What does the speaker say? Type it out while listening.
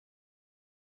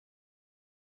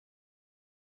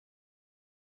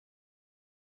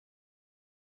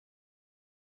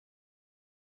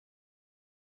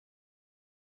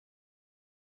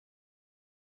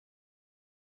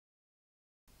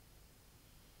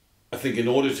think in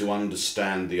order to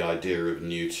understand the idea of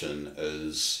Newton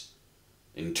as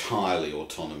entirely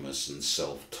autonomous and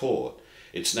self-taught,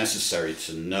 it's necessary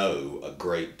to know a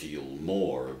great deal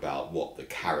more about what the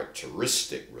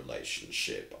characteristic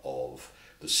relationship of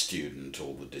the student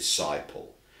or the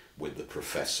disciple with the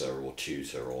professor or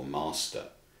tutor or master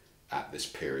at this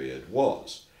period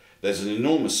was. There's an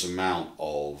enormous amount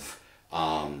of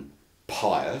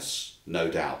pious, no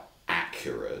doubt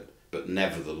accurate, but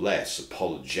nevertheless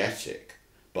apologetic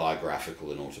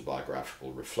biographical and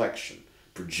autobiographical reflection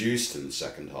produced in the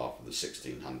second half of the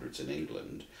 1600s in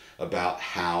England about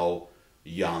how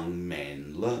young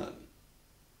men learn.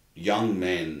 Young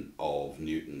men of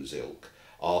Newton's ilk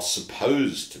are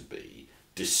supposed to be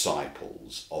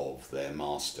disciples of their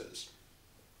masters.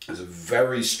 There's a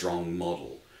very strong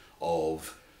model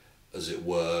of, as it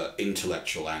were,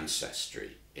 intellectual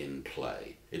ancestry in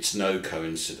play. It's no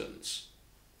coincidence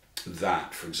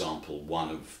that, for example, one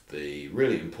of the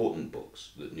really important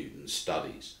books that Newton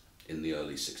studies in the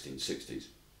early 1660s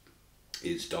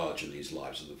is Diogenes'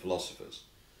 Lives of the Philosophers.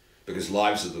 Because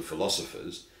Lives of the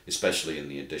Philosophers, especially in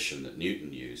the edition that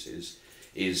Newton uses,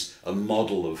 is a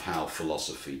model of how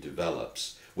philosophy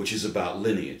develops, which is about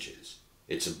lineages.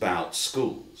 It's about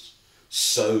schools,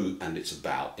 and it's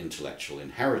about intellectual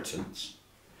inheritance,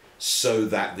 so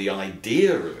that the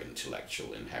idea of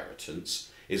intellectual inheritance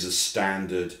is a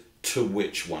standard to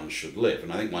which one should live.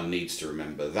 And I think one needs to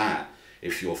remember that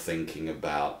if you're thinking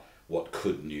about what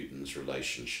could Newton's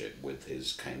relationship with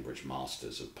his Cambridge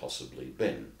masters have possibly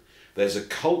been. There's a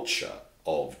culture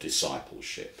of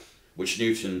discipleship, which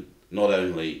Newton not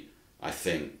only, I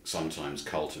think, sometimes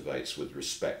cultivates with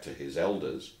respect to his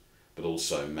elders, but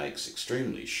also makes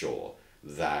extremely sure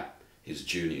that his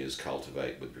juniors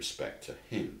cultivate with respect to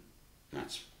him.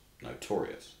 That's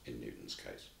notorious in Newton's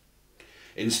case.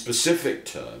 In specific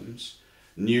terms,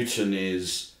 Newton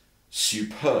is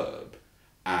superb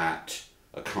at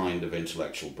a kind of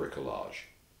intellectual bricolage.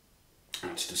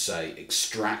 That's to say,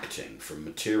 extracting from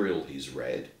material he's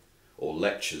read, or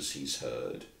lectures he's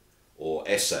heard, or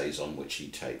essays on which he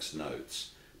takes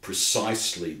notes,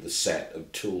 precisely the set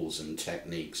of tools and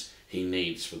techniques he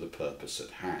needs for the purpose at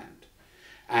hand.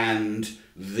 And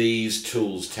these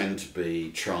tools tend to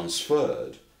be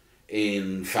transferred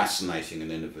in fascinating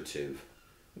and innovative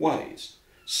ways.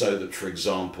 So that, for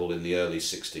example, in the early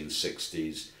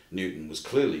 1660s, Newton was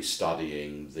clearly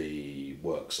studying the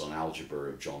works on algebra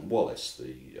of John Wallis,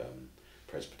 the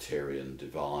Presbyterian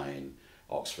divine,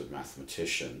 Oxford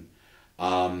mathematician,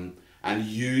 and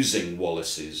using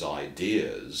Wallis's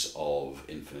ideas of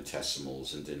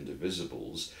infinitesimals and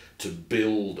indivisibles to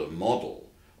build a model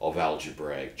of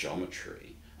algebraic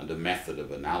geometry and a method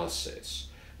of analysis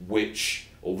which,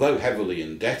 although heavily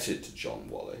indebted to John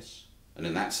Wallis, and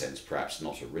in that sense perhaps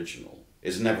not original,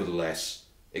 is nevertheless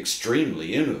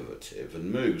extremely innovative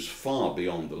and moves far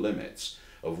beyond the limits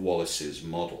of Wallis's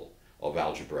model of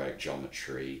algebraic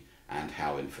geometry and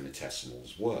how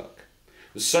infinitesimals work.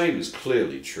 The same is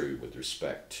clearly true with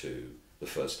respect to the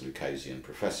first Lucasian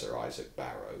professor, Isaac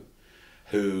Barrow,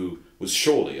 who was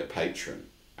surely a patron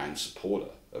and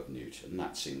supporter of Newton,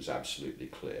 that seems absolutely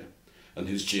clear, and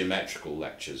whose geometrical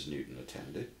lectures Newton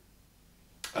attended,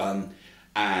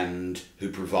 and who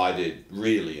provided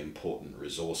really important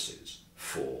resources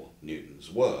for Newton's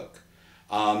work.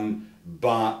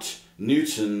 But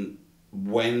Newton,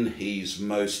 when he's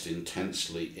most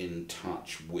intensely in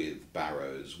touch with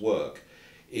Barrow's work,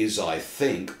 is, I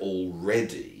think,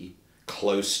 already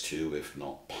close to, if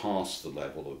not past, the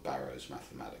level of Barrow's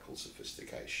mathematical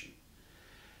sophistication.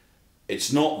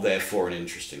 It's not, therefore, an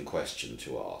interesting question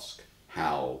to ask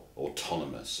how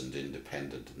autonomous and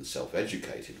independent and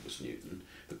self-educated was Newton.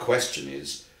 The question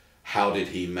is, how did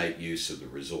he make use of the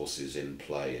resources in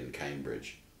play in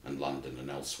Cambridge and London and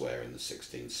elsewhere in the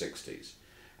 1660s?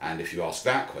 And if you ask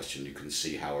that question, you can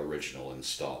see how original and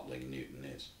startling Newton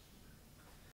is.